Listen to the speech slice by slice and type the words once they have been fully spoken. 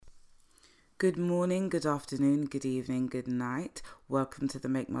Good morning, good afternoon, good evening, good night. Welcome to the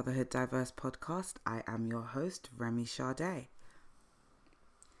Make Motherhood Diverse podcast. I am your host, Remy Sade.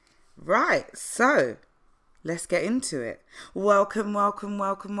 Right, so let's get into it. Welcome.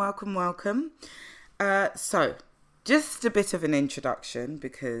 So, just a bit of an introduction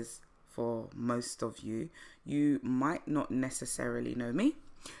because for most of you, you might not necessarily know me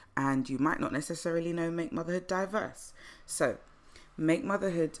and you might not necessarily know Make Motherhood Diverse. So, Make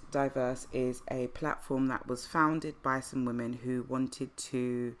Motherhood Diverse is a platform that was founded by some women who wanted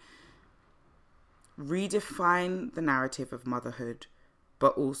to redefine the narrative of motherhood,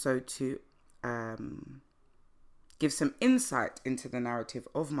 but also to give some insight into the narrative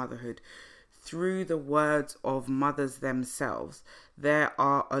of motherhood through the words of mothers themselves. There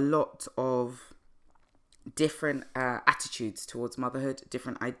are a lot of different attitudes towards motherhood,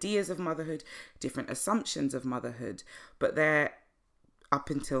 different ideas of motherhood, different assumptions of motherhood, but there up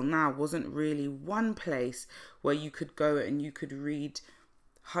until now wasn't really one place where you could go and you could read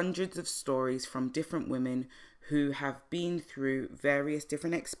hundreds of stories from different women who have been through various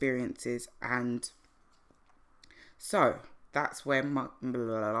different experiences. And so that's where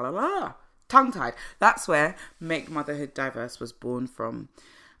tongue-tied. That's where Make Motherhood Diverse was born from.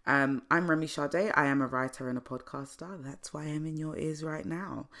 I'm Remy Sade. I am a writer and a podcaster. That's why I'm in your ears right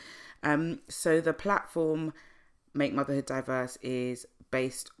now. So the platform Make Motherhood Diverse is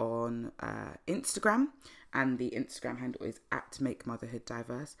based on Instagram, and the Instagram handle is at Make Motherhood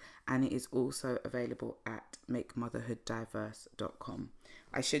Diverse, and it is also available at makemotherhooddiverse.com.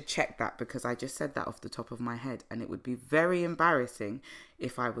 I should check that because I just said that off the top of my head and it would be very embarrassing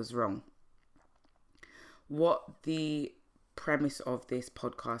if I was wrong. What the premise of this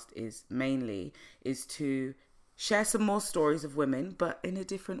podcast is mainly is to share some more stories of women, but in a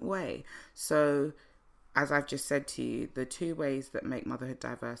different way. So as I've just said to you, the two ways that Make Motherhood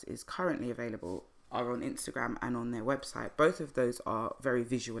Diverse is currently available are on Instagram and on their website. Both of those are very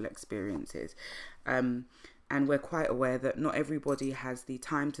visual experiences. And we're quite aware that not everybody has the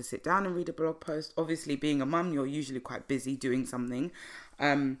time to sit down and read a blog post. Obviously, being a mum, you're usually quite busy doing something.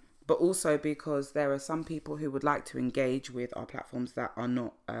 But also because there are some people who would like to engage with our platforms that are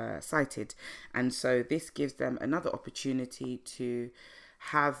not sighted. And so this gives them another opportunity to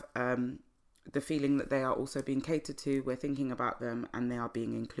have the feeling that they are also being catered to, we're thinking about them, and they are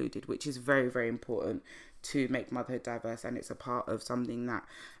being included, which is very, very important to Make Motherhood Diverse. And it's a part of something that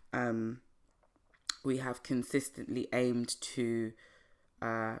we have consistently aimed to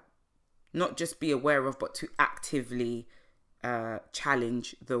not just be aware of, but to actively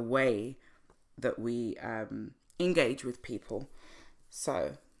challenge the way that we engage with people.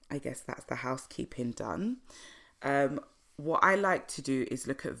 So I guess that's the housekeeping done. What I like to do is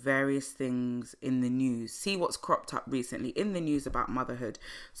look at various things in the news, see what's cropped up recently in the news about motherhood.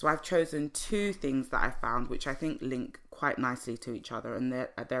 So I've chosen two things that I found, which I think link quite nicely to each other, and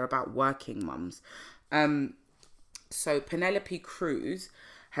they're about working mums. So Penelope Cruz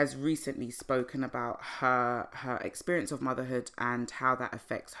has recently spoken about her experience of motherhood and how that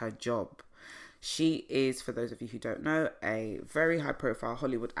affects her job. She is, for those of you who don't know, a very high profile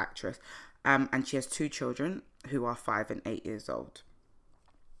Hollywood actress. And she has two children who are 5 and 8 years old.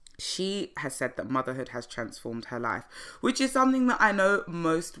 She has said that motherhood has transformed her life, which is something that I know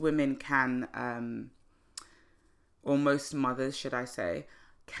most women can, or most mothers, should I say,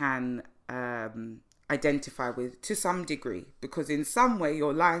 can identify with to some degree, because in some way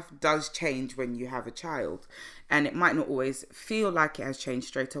your life does change when you have a child, and it might not always feel like it has changed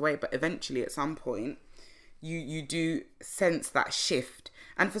straight away, but eventually at some point you do sense that shift.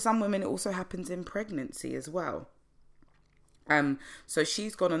 And for some women, it also happens in pregnancy as well. So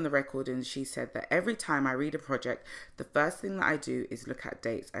she's gone on the record and she said that every time I read a project, the first thing that I do is look at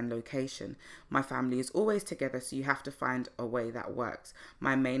dates and location. My family is always together, so you have to find a way that works.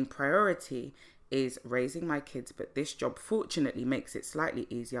 My main priority is raising my kids, but this job fortunately makes it slightly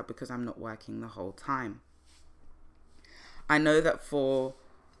easier because I'm not working the whole time. I know that for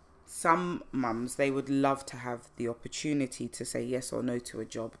some mums, they would love to have the opportunity to say yes or no to a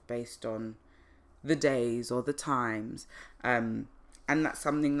job based on the days or the times. And that's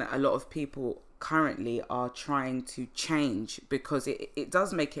something that a lot of people currently are trying to change, because it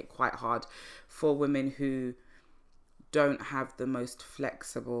does make it quite hard for women who don't have the most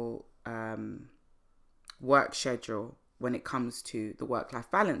flexible work schedule when it comes to the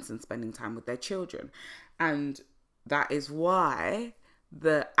work-life balance and spending time with their children. And that is why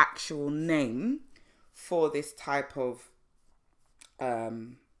the actual name for this type of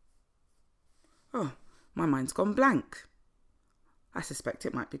my mind's gone blank. I suspect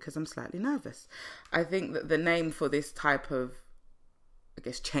it might be because I'm slightly nervous. I think that the name for this type of, I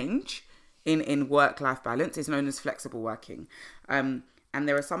guess, change in work-life balance is known as flexible working. And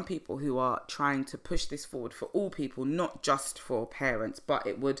there are some people who are trying to push this forward for all people, not just for parents, but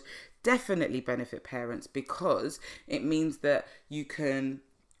it would definitely benefit parents because it means that you can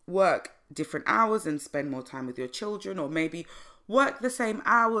work different hours and spend more time with your children, or maybe work the same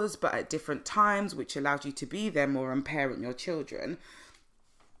hours but at different times, which allows you to be there more and parent your children.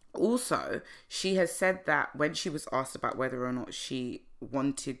 Also, she has said that when she was asked about whether or not she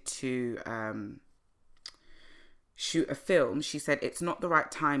wanted to shoot a film, she said, "It's not the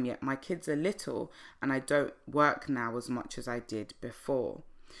right time yet. My kids are little and I don't work now as much as I did before."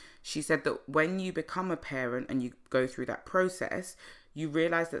 She said that when you become a parent and you go through that process, you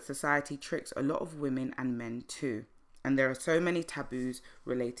realize that society tricks a lot of women and men too. And there are so many taboos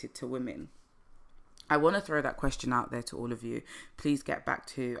related to women. I want to throw that question out there to all of you. Please get back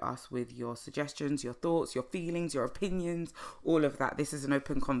to us with your suggestions, your thoughts, your feelings, your opinions, all of that. This is an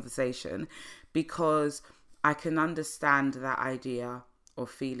open conversation because I can understand that idea of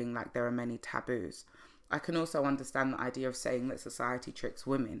feeling like there are many taboos. I can also understand the idea of saying that society tricks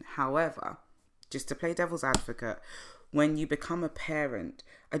women. However, just to play devil's advocate, when you become a parent,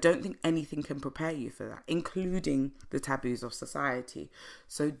 I don't think anything can prepare you for that, including the taboos of society.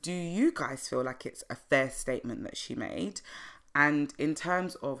 So do you guys feel like it's a fair statement that she made? And in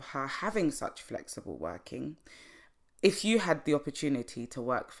terms of her having such flexible working, if you had the opportunity to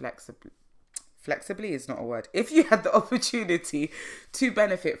work flexibly is not a word. If you had the opportunity to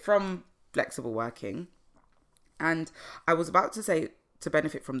benefit from flexible working, and I was about to say to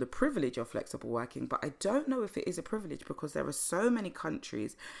benefit from the privilege of flexible working, but I don't know if it is a privilege because there are so many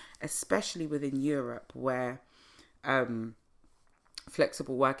countries, especially within Europe, where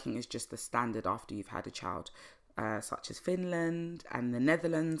flexible working is just the standard after you've had a child, such as Finland and the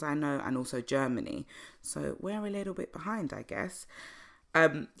Netherlands, I know, and also Germany. So we're a little bit behind, I guess.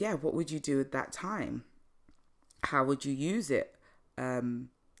 What would you do at that time? How would you use it?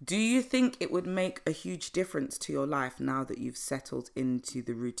 Do you think it would make a huge difference to your life now that you've settled into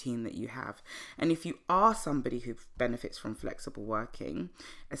the routine that you have? And if you are somebody who benefits from flexible working,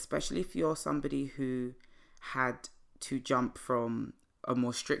 especially if you're somebody who had to jump from a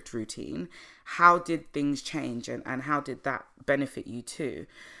more strict routine, how did things change and how did that benefit you too?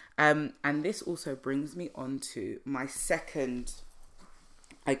 And this also brings me on to my second,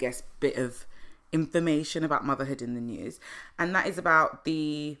 I guess, bit of information about motherhood in the news, and that is about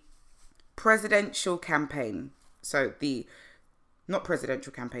the presidential campaign. So the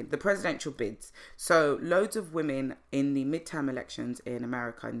presidential bids. So loads of women in the midterm elections in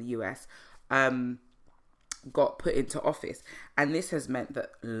America and the US got put into office, and this has meant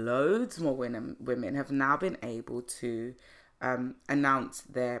that loads more women have now been able to announce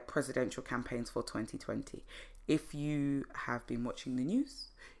their presidential campaigns for 2020. If you have been watching the news,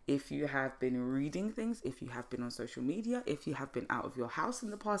 if you have been reading things, if you have been on social media, if you have been out of your house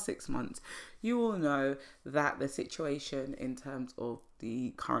in the past 6 months, you will know that the situation in terms of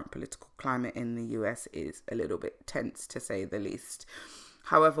the current political climate in the US is a little bit tense, to say the least.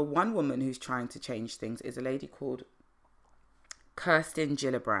 However, one woman who's trying to change things is a lady called Kirsten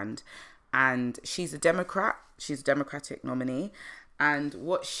Gillibrand, and she's a Democrat. She's a Democratic nominee. And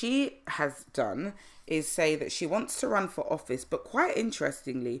what she has done is say that she wants to run for office, but quite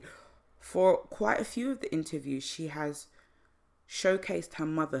interestingly, for quite a few of the interviews, she has showcased her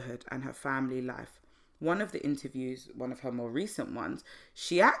motherhood and her family life. One of the interviews, one of her more recent ones,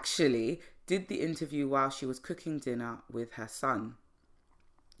 she actually did the interview while she was cooking dinner with her son.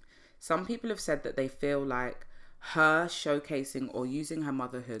 Some people have said that they feel like her showcasing or using her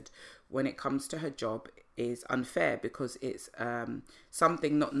motherhood when it comes to her job is unfair because it's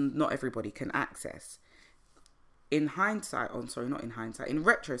something not everybody can access. In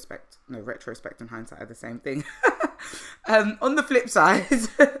retrospect, retrospect and hindsight are the same thing. On the flip side,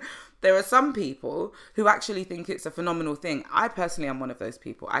 there are some people who actually think it's a phenomenal thing. I personally am one of those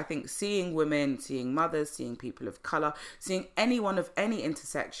people. I think seeing women, seeing mothers, seeing people of colour, seeing anyone of any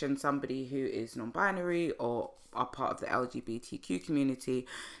intersection, somebody who is non-binary or are part of the LGBTQ community,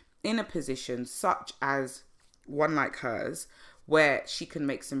 in a position such as one like hers, where she can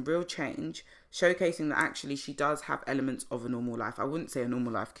make some real change, showcasing that actually she does have elements of a normal life. I wouldn't say a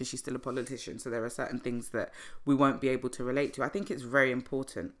normal life because she's still a politician, so there are certain things that we won't be able to relate to. I think it's very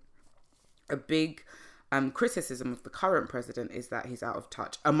important. A big criticism of the current president is that he's out of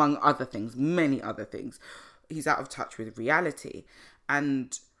touch, among other things, many other things. He's out of touch with reality.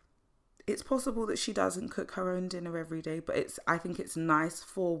 And it's possible that she doesn't cook her own dinner every day, but I think it's nice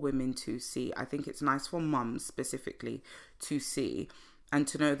for women to see. I think it's nice for mums specifically to see and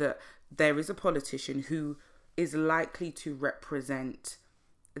to know that there is a politician who is likely to represent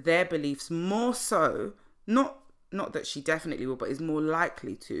their beliefs more so, not that she definitely will, but is more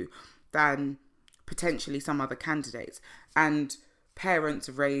likely to, than potentially some other candidates. And parents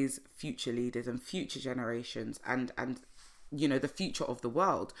raise future leaders and future generations and you know, the future of the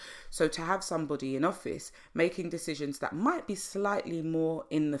world. So to have somebody in office making decisions that might be slightly more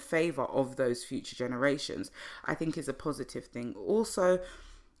in the favour of those future generations, I think is a positive thing. Also,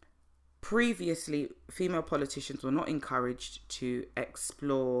 previously, female politicians were not encouraged to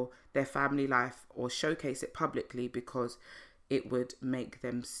explore their family life or showcase it publicly because it would make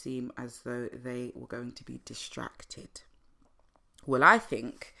them seem as though they were going to be distracted. Well, I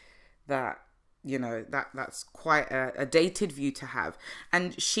think that, you know, that's quite a dated view to have.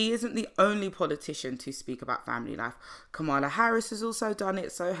 And she isn't the only politician to speak about family life. Kamala Harris has also done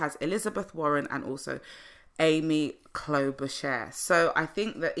it. So has Elizabeth Warren and also Amy Klobuchar. So I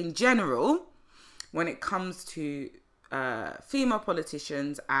think that in general, when it comes to female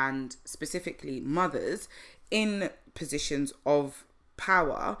politicians and specifically mothers in positions of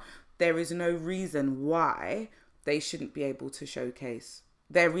power, there is no reason why they shouldn't be able to showcase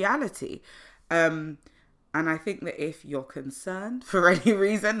their reality. And I think that if you're concerned for any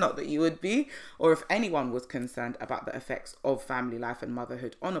reason, not that you would be, or if anyone was concerned about the effects of family life and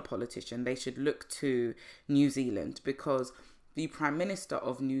motherhood on a politician, they should look to New Zealand, because the Prime Minister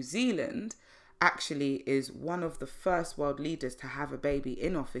of New Zealand actually is one of the first world leaders to have a baby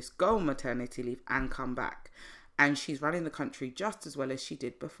in office, go on maternity leave and come back. And she's running the country just as well as she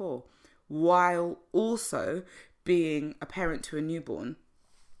did before, while also being a parent to a newborn.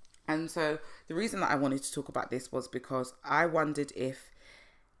 And so the reason that I wanted to talk about this was because I wondered if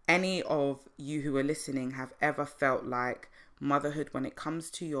any of you who are listening have ever felt like motherhood, when it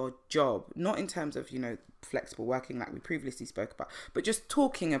comes to your job, not in terms of, you know, flexible working like we previously spoke about, but just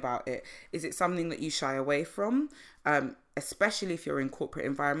talking about it, is it something that you shy away from? Especially if you're in corporate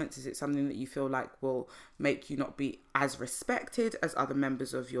environments, is it something that you feel like will make you not be as respected as other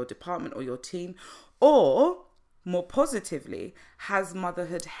members of your department or your team? Or more positively, has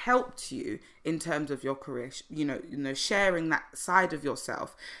motherhood helped you in terms of your career? You know, sharing that side of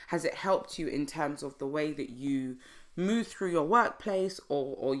yourself, has it helped you in terms of the way that you move through your workplace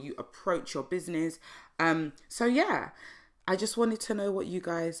or you approach your business? So yeah, I just wanted to know what you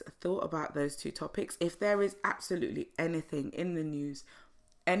guys thought about those two topics. If there is absolutely anything in the news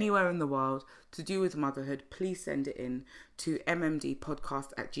anywhere in the world to do with motherhood, please send it in to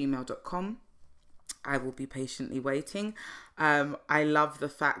mmdpodcast@gmail.com. I will be patiently waiting. I love the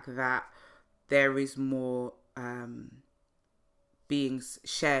fact that there is more being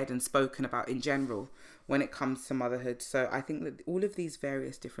shared and spoken about in general when it comes to motherhood. So I think that all of these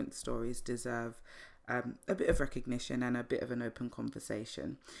various different stories deserve a bit of recognition and a bit of an open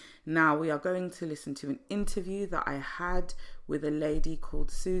conversation. Now we are going to listen to an interview that I had with a lady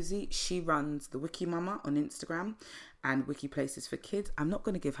called Susie. She runs the WikiMama on Instagram and Wiki Places for Kids. I'm not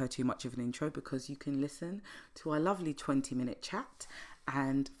going to give her too much of an intro because you can listen to our lovely 20-minute chat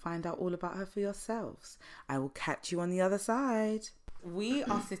and find out all about her for yourselves. I will catch you on the other side. We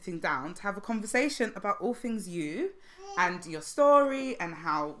are sitting down to have a conversation about all things you and your story and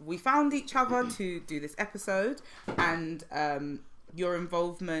how we found each other to do this episode, and your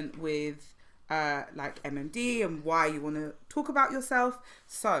involvement with like MMD and why you want to talk about yourself.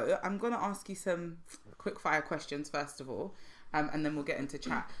 So I'm going to ask you some quick fire questions first of all, and then we'll get into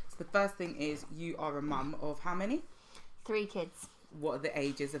chat. So the first thing is, you are a mum of how many? 3 kids. What are the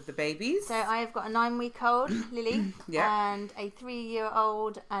ages of the babies? So I have got a 9-week-old, Lily, yeah, and a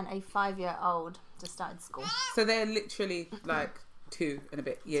 3-year-old and a 5-year-old just started school. So they're literally like 2 and a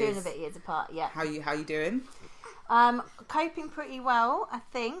bit years. 2 and a bit years apart, yeah. How you doing? Coping pretty well, I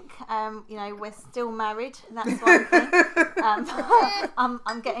think. You know, we're still married. That's one thing.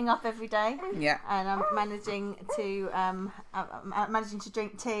 I'm getting up every day. Yeah. And I'm managing to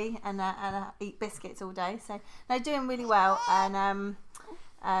drink tea and eat biscuits all day. So no, doing really well, and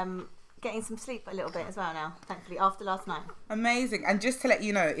getting some sleep a little bit as well now, thankfully, after last night. Amazing. And just to let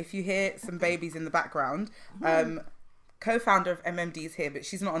you know, if you hear some babies in the background, co-founder of MMD is here, but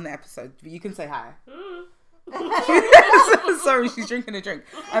she's not on the episode. But you can say hi. Sorry, she's drinking a drink.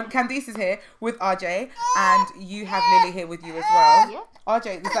 Candice is here with RJ, and you have Lily here with you as well. Yeah.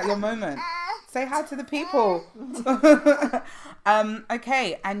 RJ, is that your moment? Say hi to the people.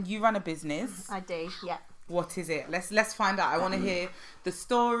 Okay, and you run a business. I do, yeah. What is it? Let's find out. I want to hear the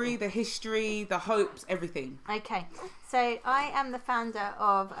story, the history, the hopes, everything. Okay, so I am the founder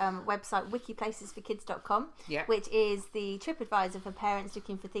of website wikiplacesforkids.com, yeah, which is the TripAdvisor for parents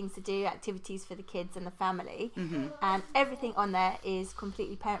looking for things to do, activities for the kids and the family. Mm-hmm. And everything on there is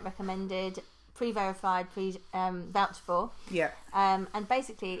completely parent recommended, pre-verified, vouched for. Yeah. And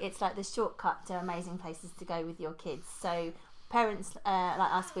basically, it's like the shortcut to amazing places to go with your kids. So parents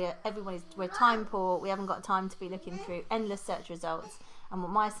like us, we're time poor. We haven't got time to be looking through endless search results. And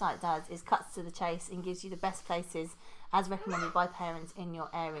what my site does is cuts to the chase and gives you the best places as recommended by parents in your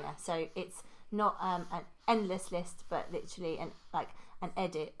area. So it's not an endless list, but literally an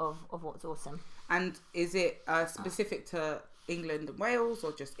edit of what's awesome. And is it specific to England and Wales,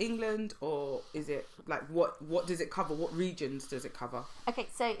 or just England, or is it like what does it cover? What regions does it cover? Okay,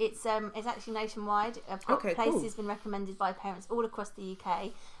 so it's actually nationwide. I've got places been recommended by parents all across the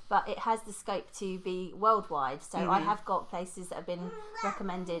UK, but it has the scope to be worldwide. So I have got places that have been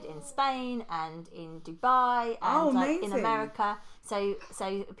recommended in Spain and in Dubai and in America. So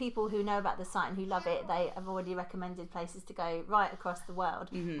people who know about the site and who love it, they have already recommended places to go right across the world,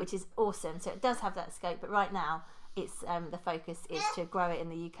 which is awesome. So it does have that scope, but right now it's the focus is to grow it in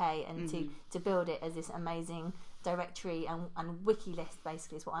the UK and to build it as this amazing directory and wiki list,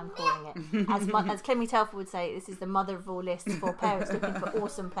 basically is what I'm calling it. As Clemmy Telford would say, this is the mother of all lists for parents looking for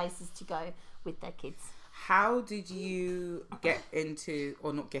awesome places to go with their kids. How did you get into,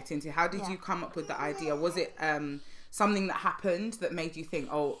 or not get into, how did you come up with the idea? Was it something that happened that made you think,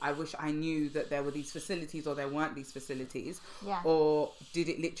 oh, I wish I knew that there were these facilities, or there weren't these facilities? Yeah. Or did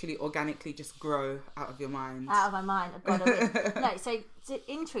it literally organically just grow out of your mind? Out of my mind. No, so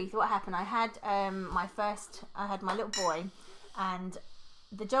in truth, what happened, I had my little boy, and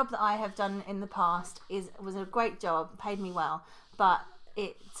the job that I have done in the past was a great job, paid me well, but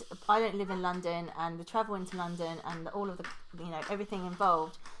I don't live in London, and the travel into London and all of the, everything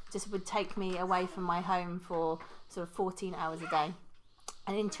involved just would take me away from my home for sort of 14 hours a day.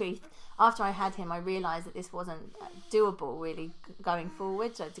 And in truth, after I had him, I realised that this wasn't doable really going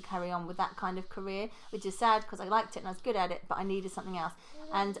forward, so to carry on with that kind of career, which is sad because I liked it and I was good at it, but I needed something else.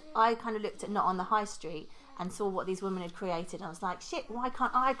 And I kind of looked at Not on the High Street and saw what these women had created, and I was like, shit, why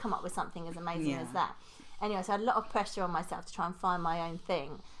can't I come up with something as amazing as that? Anyway, so I had a lot of pressure on myself to try and find my own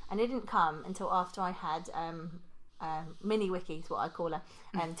thing, and it didn't come until after I had mini Wiki, is what I call her,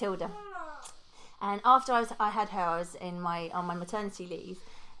 and Tilda. And after I had her, I was on my maternity leave,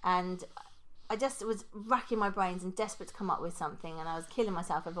 and I just was racking my brains and desperate to come up with something, and I was killing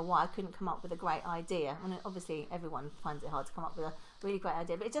myself over why I couldn't come up with a great idea. I mean, obviously everyone finds it hard to come up with a really great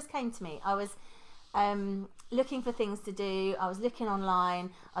idea, but it just came to me. I was looking for things to do. I was looking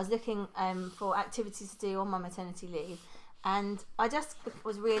online. I was looking for activities to do on my maternity leave, and I just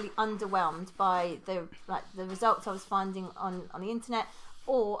was really underwhelmed by the results I was finding on the internet,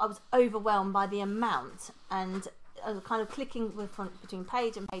 or I was overwhelmed by the amount, and I was kind of clicking between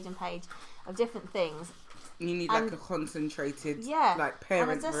page and page and page of different things. You need like a concentrated, like parent recommended. And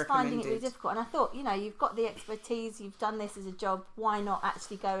I was just finding it really difficult. And I thought, you've got the expertise, you've done this as a job. Why not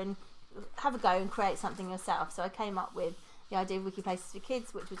actually go and have a go and create something yourself? So I came up with the idea of Wiki Places for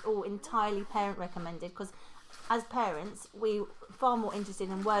Kids, which was all entirely parent recommended, because as parents, we're far more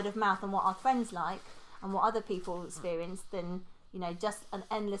interested in word of mouth and what our friends like and what other people experience than just an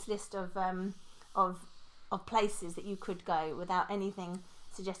endless list of places that you could go without anything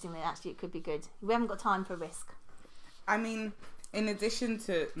suggesting that actually it could be good. We haven't got time for risk. I mean, in addition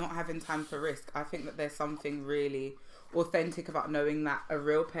to not having time for risk, I think that there's something really authentic about knowing that a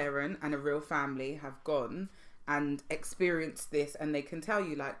real parent and a real family have gone and experienced this, and they can tell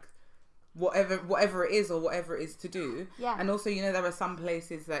you like whatever it is or whatever it is to do. Yeah. And also, there are some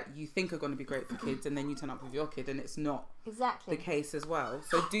places that you think are going to be great for kids, and then you turn up with your kid and it's not exactly the case as well.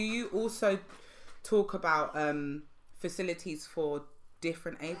 So do you also talk about facilities for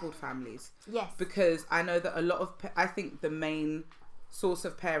different abled families? Yes. Because I know that a lot of I think the main source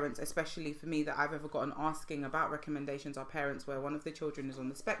of parents, especially for me, that I've ever gotten asking about recommendations are parents where one of the children is on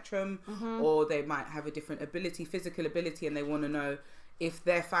the spectrum, or they might have a different physical ability, and they want to know if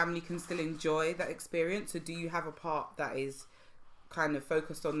their family can still enjoy that experience. So do you have a part that is kind of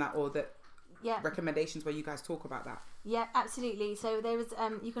focused on that, or that recommendations where you guys talk about that? Yeah, absolutely. So there is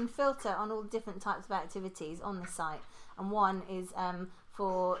you can filter on all different types of activities on the site, and one is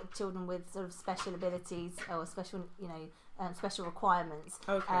for children with sort of special abilities or special special requirements.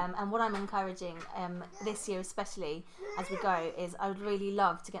 Okay. And what I'm encouraging this year, especially as we go, is I would really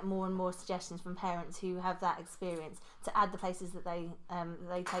love to get more and more suggestions from parents who have that experience to add the places that they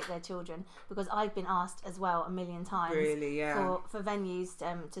take their children, because I've been asked as well a million times for venues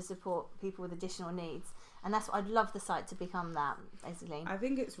to support people with additional needs. And that's what I'd love the site to become, that basically. I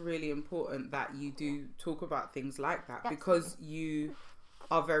think it's really important that you do talk about things like that, because you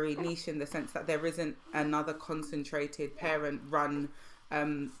are very niche in the sense that there isn't another concentrated parent run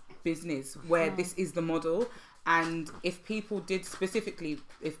business where this is the model. And if people did specifically,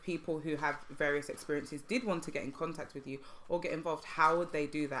 if people who have various experiences did want to get in contact with you or get involved, how would they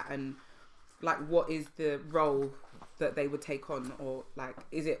do that? And like, what is the role that they would take on? Or like,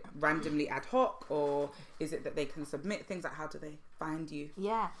 is it randomly ad hoc, or is it that they can submit things? Like, how do they find you?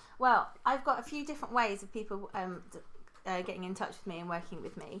 Yeah, well, I've got a few different ways of people getting in touch with me and working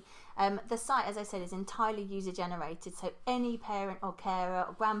with me. The site, as I said, is entirely user generated, so any parent or carer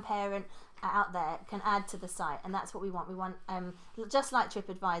or grandparent out there can add to the site, and that's what we want. We want, just like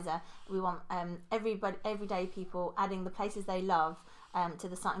TripAdvisor, we want everyday people adding the places they love to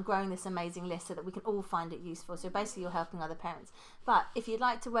the site and growing this amazing list so that we can all find it useful. So basically you're helping other parents. But if you'd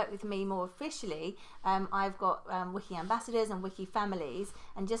like to work with me more officially, I've got Wiki Ambassadors and Wiki Families,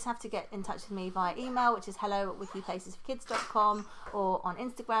 and just have to get in touch with me via email, which is hello@wikiplacesforkids.com, or on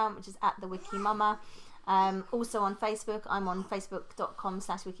Instagram, which is @WikiMama. Also on Facebook, I'm on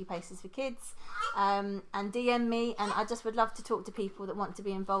facebook.com/wikiplacesforkids, and DM me, and I just would love to talk to people that want to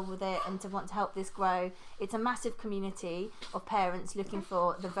be involved with it and to want to help this grow. It's a massive community of parents looking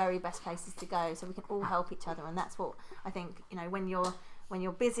for the very best places to go, so we can all help each other. And that's what I think, you know, when you're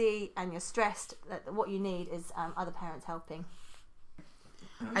busy and you're stressed, what you need is other parents helping.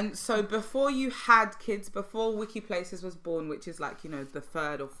 And so before you had kids, before Wiki Places was born, which is like, you know, the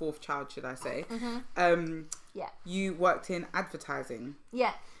third or fourth child, should I say, you worked in advertising.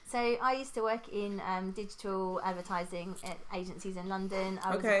 Yeah, so I used to work in digital advertising at agencies in London.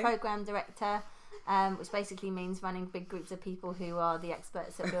 I was a programme director, which basically means running big groups of people who are the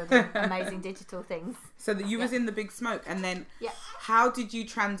experts at building amazing digital things. So that you was in the big smoke, and then how did you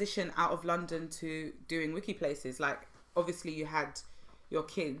transition out of London to doing Wiki Places? Like, obviously you had your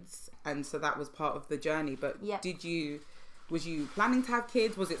kids, and so that was part of the journey, but was you planning to have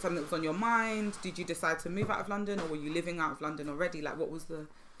kids? Was it something that was on your mind? Did you decide to move out of London, or were you living out of London already? Like, what was the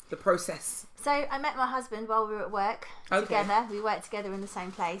process? So I met my husband while we were at work together. We worked together in the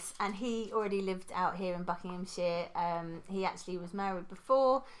same place, and he already lived out here in Buckinghamshire. He actually was married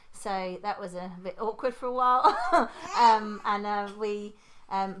before, so that was a bit awkward for a while.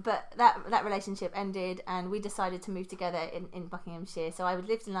 But that relationship ended, and we decided to move together in Buckinghamshire. So I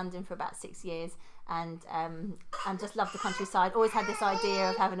lived in London for about 6 years, and just loved the countryside. Always had this idea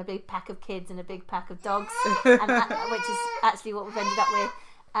of having a big pack of kids and a big pack of dogs, which is actually what we've ended up with.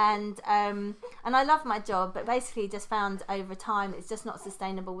 And I love my job, but basically just found over time it's just not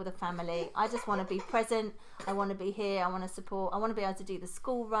sustainable with a family. I just want to be present. I want to be here. I want to support. I want to be able to do the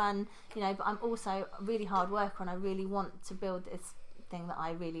school run, you know. But I'm also a really hard worker, and I really want to build this thing that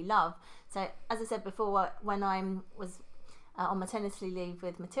I really love. So as I said before, when I was on maternity leave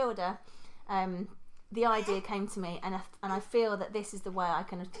with Matilda, the idea came to me, and I feel that this is the way I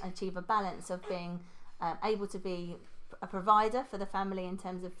can achieve a balance of being able to be a provider for the family in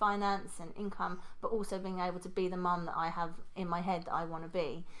terms of finance and income, but also being able to be the mum that I have in my head that I want to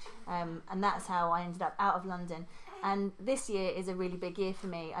be, and that's how I ended up out of London. And this year is a really big year for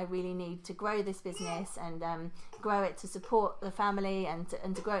me. I really need to grow this business and grow it to support the family, and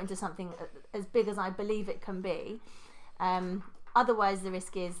to grow it into something as big as I believe it can be. Otherwise, the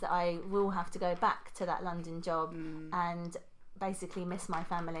risk is that I will have to go back to that London job and basically miss my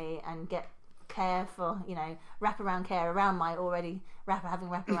family and get care for, you know, wraparound care around my already having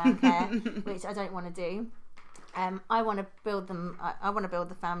wraparound care, which I don't want to do. I want to build them. I want to build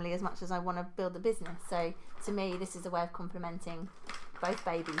the family as much as I want to build the business. So to me, this is a way of complementing both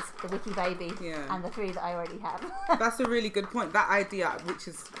babies, the Wiki baby and the 3 that I already have. That's a really good point. That idea, which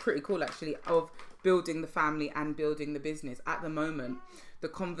is pretty cool actually, of building the family and building the business. At the moment, the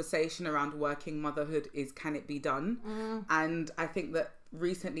conversation around working motherhood is, can it be done? And I think that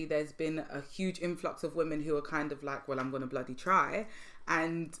recently there's been a huge influx of women who are kind of like, well, I'm going to bloody try.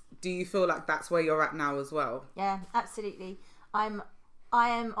 And do you feel like that's where you're at now as well? Yeah, absolutely. I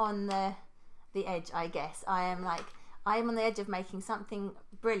am on the edge, I guess. I am on the edge of making something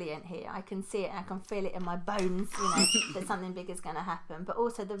brilliant here. I can see it and I can feel it in my bones, you know, that something big is going to happen. But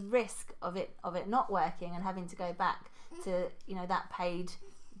also the risk of it not working and having to go back to, you know, that paid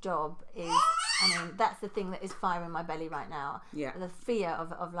job is, I mean, that's the thing that is firing my belly right now. Yeah. The fear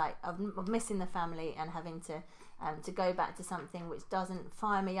of missing the family and having to go back to something which doesn't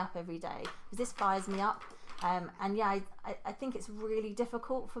fire me up every day, because this fires me up. And yeah, I think it's really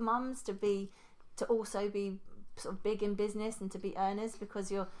difficult for mums to also be sort of big in business and to be earners,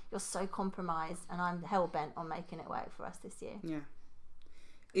 because you're so compromised, and I'm hell bent on making it work for us this year. Yeah.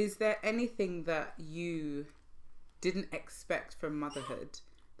 Is there anything that you didn't expect from motherhood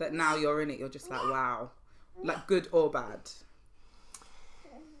that now you're in it, you're just like, wow, like good or bad?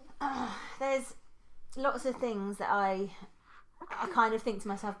 There's lots of things that I I kind of think to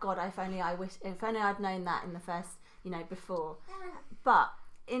myself, God, if only I'd known that in the first, before. But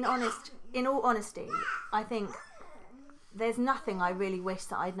in all honesty, I think there's nothing I really wish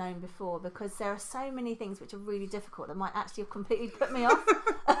that I'd known before, because there are so many things which are really difficult that might actually have completely put me off.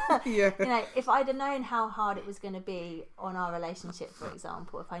 Yeah. If I'd have known how hard it was going to be on our relationship, for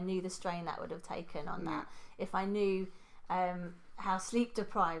example, if I knew the strain that would have taken on that, if I knew how sleep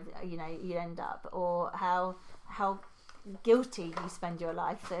deprived you'd end up, or how guilty you spend your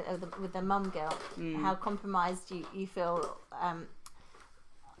life with the mum guilt, how compromised you feel.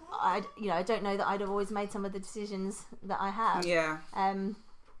 I don't know that I'd have always made some of the decisions that I have. Yeah.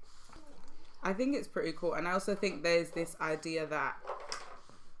 I think it's pretty cool, and I also think there's this idea that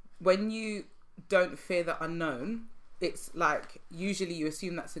when you don't fear the unknown, it's like usually you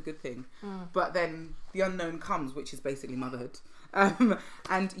assume that's a good thing, but then the unknown comes, which is basically motherhood,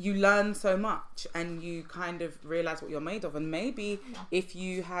 and you learn so much, and you kind of realize what you're made of, and maybe if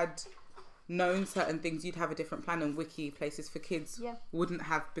you had known certain things, you'd have a different plan, and Wiki Places for Kids wouldn't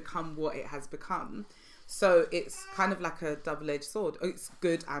have become what it has become. So it's kind of like a double-edged sword. It's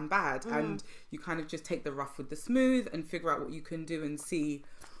good and bad, and you kind of just take the rough with the smooth and figure out what you can do and see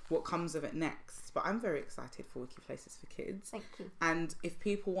what comes of it next. But I'm very excited for Wiki Places for Kids. Thank you. And if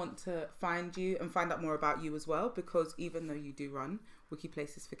people want to find you and find out more about you as well, because even though you do run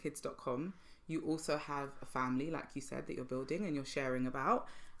wikiplacesforkids.com, you also have a family, like you said, that you're building and you're sharing about.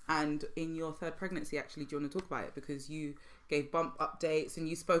 And in your third pregnancy, actually, do you want to talk about it? Because you gave bump updates and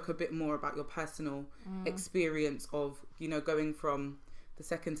you spoke a bit more about your personal experience of, going from the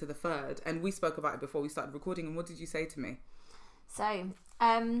second to the third. And we spoke about it before we started recording. And what did you say to me? So,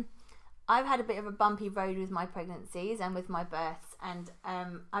 I've had a bit of a bumpy road with my pregnancies and with my births. And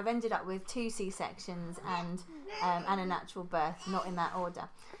I've ended up with 2 C-sections and a natural birth, not in that order.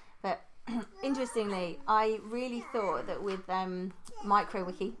 But interestingly, I really thought that with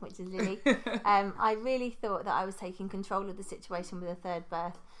MicroWiki, which is Lily, I really thought that I was taking control of the situation with a third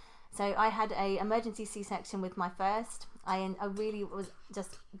birth. So I had a emergency C-section with my first. I really was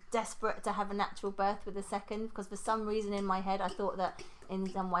just desperate to have a natural birth with the second, because for some reason in my head I thought that in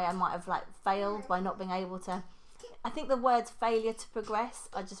some way I might have failed by not being able to. I think the words failure to progress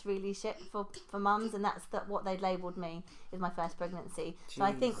are just really shit for mums, and that's what they'd labelled me with my first pregnancy. Jeez. So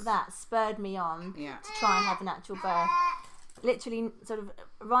I think that spurred me on to try and have a natural birth. Literally, sort of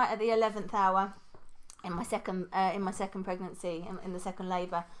right at the 11th hour in my second pregnancy, in the second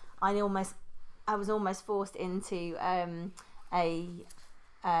labour, I was almost forced into a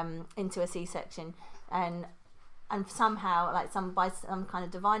C-section, and somehow, by some kind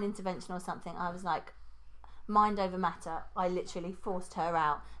of divine intervention or something, I was like, mind over matter, I literally forced her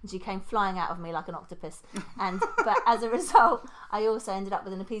out, and she came flying out of me like an octopus. But as a result, I also ended up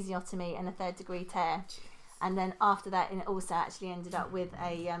with an episiotomy and a 3rd-degree tear. And then after that, it also actually ended up with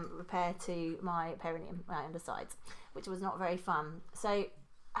a repair to my perineum, my undersides, which was not very fun. So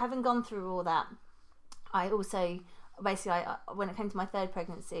having gone through all that, I also basically, when it came to my 3rd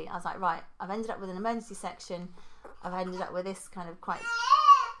pregnancy, I was like, right, I've ended up with an emergency section. I've ended up with this kind of quite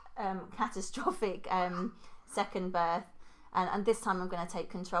catastrophic second birth, and this time I'm going to take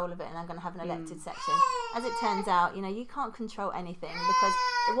control of it, and I'm going to have an elected section. As it turns out, you can't control anything, because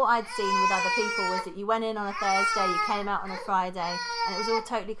what I'd seen with other people was that you went in on a Thursday, you came out on a Friday, and it was all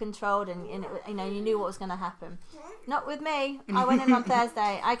totally controlled, and you knew what was going to happen. Not with me. I went in on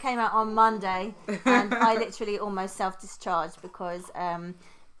Thursday, I came out on Monday, and I literally almost self-discharged, because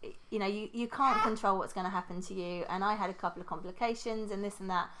you can't control what's going to happen to you. And I had a couple of complications and this and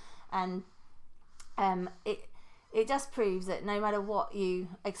that, and it just proves that no matter what you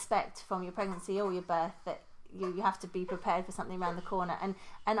expect from your pregnancy or your birth, that you have to be prepared for something around the corner. And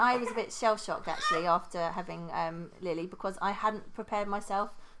I was a bit shell-shocked actually after having Lily, because I hadn't prepared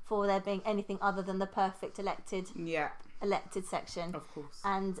myself for there being anything other than the perfect elected section. Of course.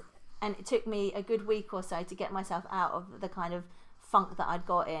 And it took me a good week or so to get myself out of the kind of funk that I'd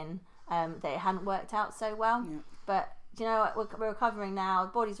got in, that it hadn't worked out so well. Yeah. But do you know what? We're recovering now.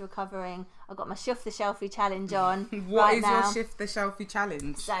 The body's recovering. I've got my Shift the Shelfie challenge on. What is your Shift the Shelfie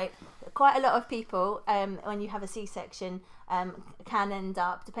challenge? So, quite a lot of people, when you have a C-section, can end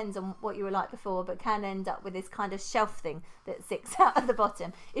up, depends on what you were like before, but can end up with this kind of shelf thing that sticks out at the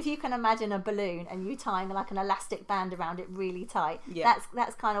bottom. If you can imagine a balloon and you tie like an elastic band around it really tight,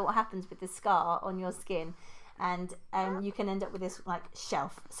 that's kind of what happens with the scar on your skin. And you can end up with this like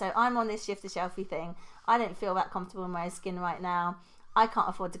shelf. So I'm on this Shift the Shelfie thing. I don't feel that comfortable in my skin right now. I can't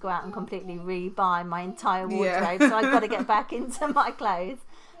afford to go out and completely re-buy my entire wardrobe, so I've got to get back into my clothes.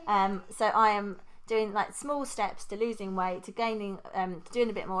 So I am doing like small steps to losing weight, to gaining, doing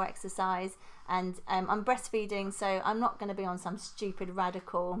a bit more exercise, and I'm breastfeeding, so I'm not going to be on some stupid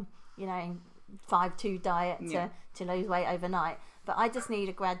radical, 5-2 diet to lose weight overnight. But I just need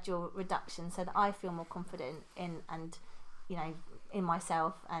a gradual reduction so that I feel more confident in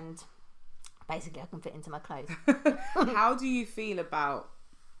myself, and basically I can fit into my clothes. How do you feel about,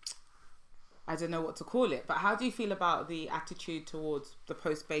 I don't know what to call it, but how do you feel about the attitude towards the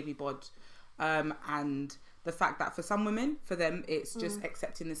post-baby bod, and the fact that for some women, for them, it's just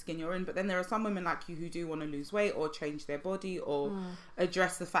accepting the skin you're in, but then there are some women like you who do want to lose weight or change their body or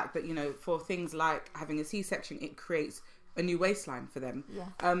address the fact that, for things like having a C-section, it creates a new waistline for them.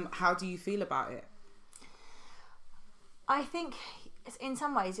 How do you feel about it? I think in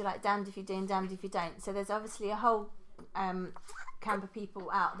some ways you're like damned if you do and damned if you don't. So there's obviously a whole camp of people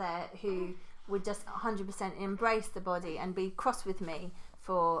out there who would just 100% embrace the body and be cross with me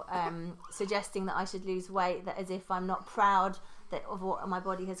for suggesting that I should lose weight, that as if I'm not proud of what my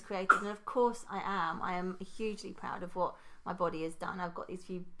body has created. And of course I am. I am hugely proud of what my body has done. I've got these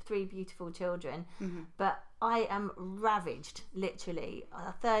 3 beautiful children, but I am ravaged, literally.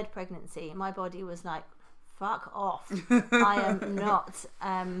 A 3rd pregnancy, my body was like, fuck off. I am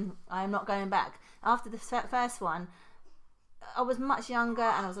not going back. After the first one, I was much younger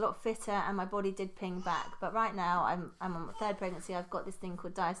and I was a lot fitter, and my body did ping back. But right now I'm on my 3rd pregnancy. I've got this thing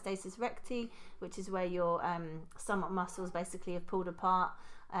called diastasis recti, which is where your stomach muscles basically have pulled apart,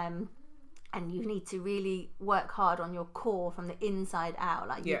 and you need to really work hard on your core from the inside out.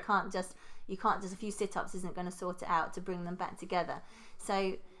 Like you can't just a few sit-ups isn't going to sort it out to bring them back together.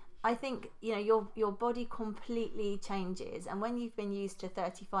 So I think your body completely changes, and when you've been used to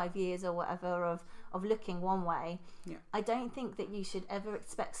 35 years or whatever of looking one way, I don't think that you should ever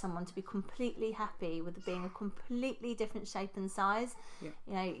expect someone to be completely happy with being a completely different shape and size.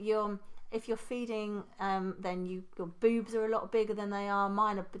 If you're feeding, then your boobs are a lot bigger than they are.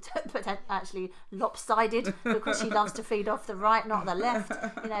 Mine are actually lopsided because she loves to feed off the right, not the left.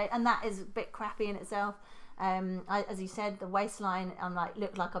 And that is a bit crappy in itself. As you said, the waistline,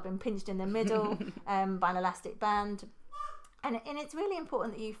 look like I've been pinched in the middle by an elastic band, and it's really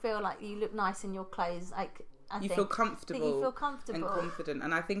important that you feel like you look nice in your clothes. You feel comfortable and confident,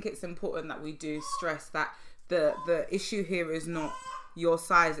 and I think it's important that we do stress that the issue here is not your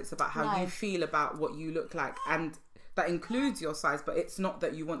size; it's about how you feel about what you look like, and that includes your size, but it's not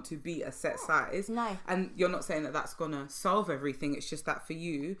that you want to be a set size. No. And you're not saying that that's going to solve everything. It's just that for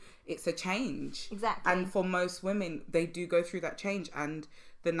you, it's a change. Exactly. And for most women, they do go through that change. And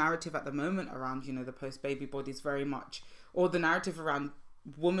the narrative at the moment around, the post-baby body is very much, or the narrative around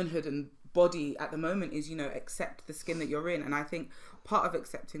womanhood and body at the moment is, accept the skin that you're in. And I think part of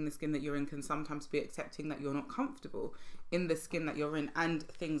accepting the skin that you're in can sometimes be accepting that you're not comfortable in the skin that you're in. And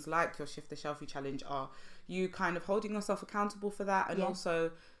things like your Shift the Shelfie challenge are you kind of holding yourself accountable for that, and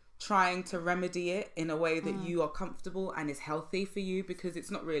also trying to remedy it in a way that you are comfortable and is healthy for you, because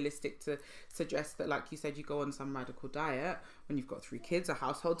it's not realistic to suggest that, like you said, you go on some radical diet when you've got 3 kids, a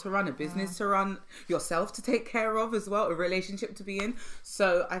household to run, a business to run, yourself to take care of as well, a relationship to be in.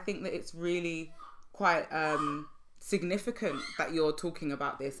 So I think that it's really quite significant that you're talking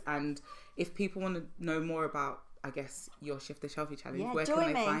about this. And if people want to know more about, I guess, your Shift the Shelfie challenge, where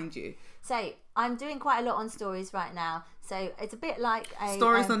can they find you? So I'm doing quite a lot on stories right now. So it's a bit like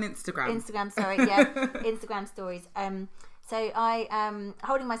stories on Instagram. Instagram stories. So I am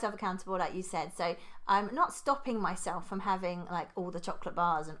holding myself accountable, like you said. So I'm not stopping myself from having like all the chocolate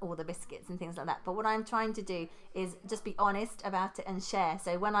bars and all the biscuits and things like that. But what I'm trying to do is just be honest about it and share.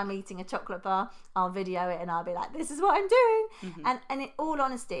 So when I'm eating a chocolate bar, I'll video it and I'll be like, this is what I'm doing. And in all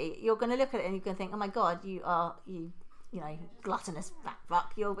honesty, you're going to look at it and you're going to think, oh my God, you gluttonous fat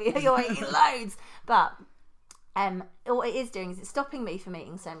fuck. You're eating loads. But what it is doing is it's stopping me from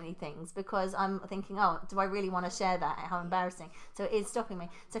eating so many things, because I'm thinking, oh, do I really want to share that? How embarrassing. So it is stopping me.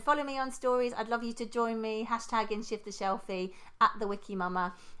 So follow me on stories. I'd love you to join me. # Shift the Shelfie at the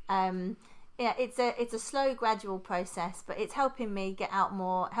WikiMama. It's a slow, gradual process, but it's helping me get out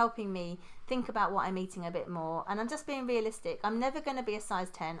more, helping me think about what I'm eating a bit more. And I'm just being realistic. I'm never going to be a size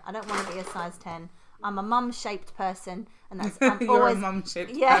 10. I don't want to be a size 10. I'm a mum-shaped person, and that's You're a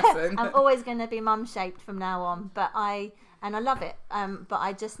mum-shaped person. I'm always going to be mum-shaped from now on. But I love it. But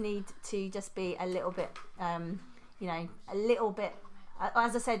I just need to just be a little bit, a little bit.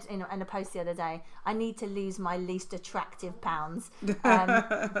 As I said in a post the other day, I need to lose my least attractive pounds.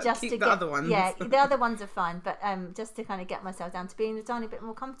 Just Keep to the other ones. Yeah, the other ones are fine, but just to kind of get myself down to being a tiny bit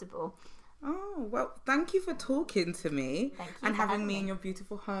more comfortable. Oh, well, thank you for talking to me and having me in your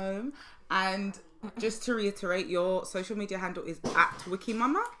beautiful home. And just to reiterate, your social media handle is at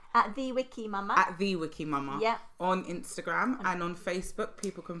WikiMama. At the WikiMama. At the WikiMama. Yeah. On Instagram and on Facebook,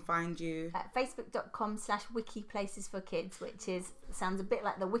 people can find you at facebook.com/wikiplacesforkids, which sounds a bit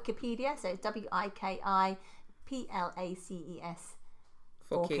like the Wikipedia. So it's WIKIPLACES.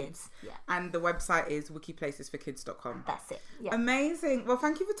 For kids. Yeah. And the website is wikiplacesforkids.com. That's it. Yeah. Amazing. Well,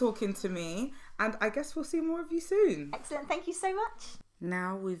 thank you for talking to me. And I guess we'll see more of you soon. Excellent. Thank you so much.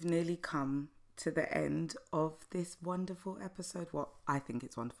 Now we've nearly come to the end of this wonderful episode. Well, I think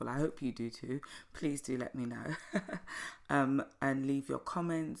it's wonderful. I hope you do too. Please do let me know. And leave your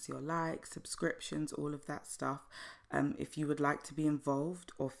comments, your likes, subscriptions, all of that stuff. If you would like to be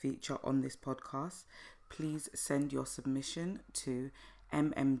involved or feature on this podcast, please send your submission to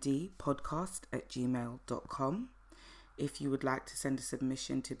mmdpodcast@gmail.com. If you would like to send a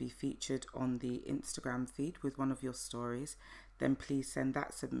submission to be featured on the Instagram feed with one of your stories, then please send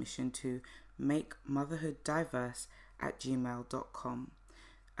that submission to makemotherhooddiverse@gmail.com.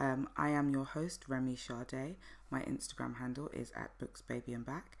 I am your host, Remy Sade. My Instagram handle is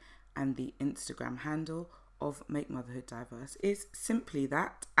 @booksbabyandback, and the Instagram handle of Make Motherhood Diverse is simply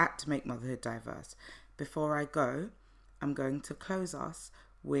that, @MakeMotherhoodDiverse. Before I go, I'm going to close us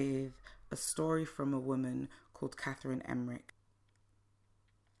with a story from a woman called Catherine Emmerich.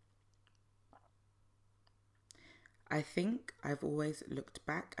 I think I've always looked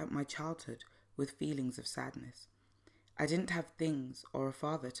back at my childhood with feelings of sadness. I didn't have things or a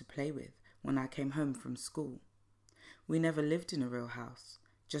father to play with when I came home from school. We never lived in a real house,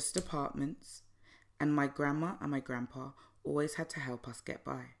 just apartments, and my grandma and my grandpa always had to help us get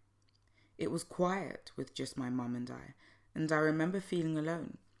by. It was quiet with just my mum and I remember feeling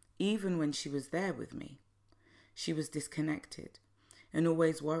alone, even when she was there with me. She was disconnected and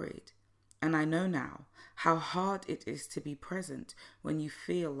always worried, and I know now how hard it is to be present when you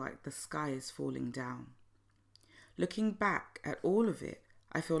feel like the sky is falling down. Looking back at all of it,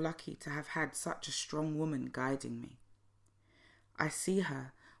 I feel lucky to have had such a strong woman guiding me. I see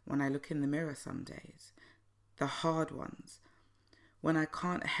her when I look in the mirror some days, the hard ones, when I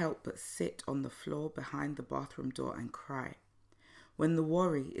can't help but sit on the floor behind the bathroom door and cry, when the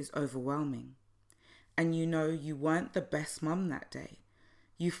worry is overwhelming, and you know you weren't the best mum that day.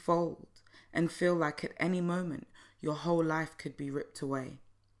 You fold and feel like at any moment your whole life could be ripped away.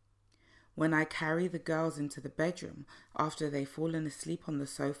 When I carry the girls into the bedroom after they've fallen asleep on the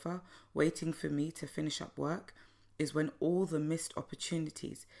sofa, waiting for me to finish up work, is when all the missed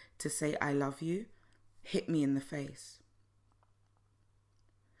opportunities to say I love you hit me in the face.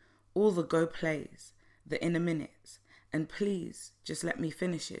 All the go plays, the in a minutes, and please just let me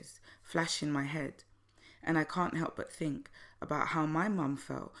finishes flash in my head, and I can't help but think about how my mum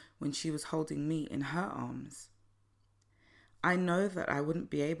felt when she was holding me in her arms. I know that I wouldn't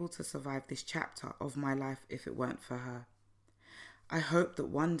be able to survive this chapter of my life if it weren't for her. I hope that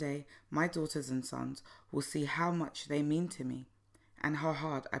one day my daughters and sons will see how much they mean to me and how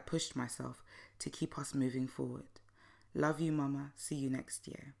hard I pushed myself to keep us moving forward. Love you, Mama. See you next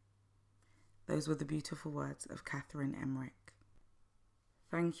year. Those were the beautiful words of Catherine Emmerich.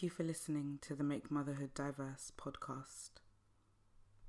 Thank you for listening to the Make Motherhood Diverse podcast.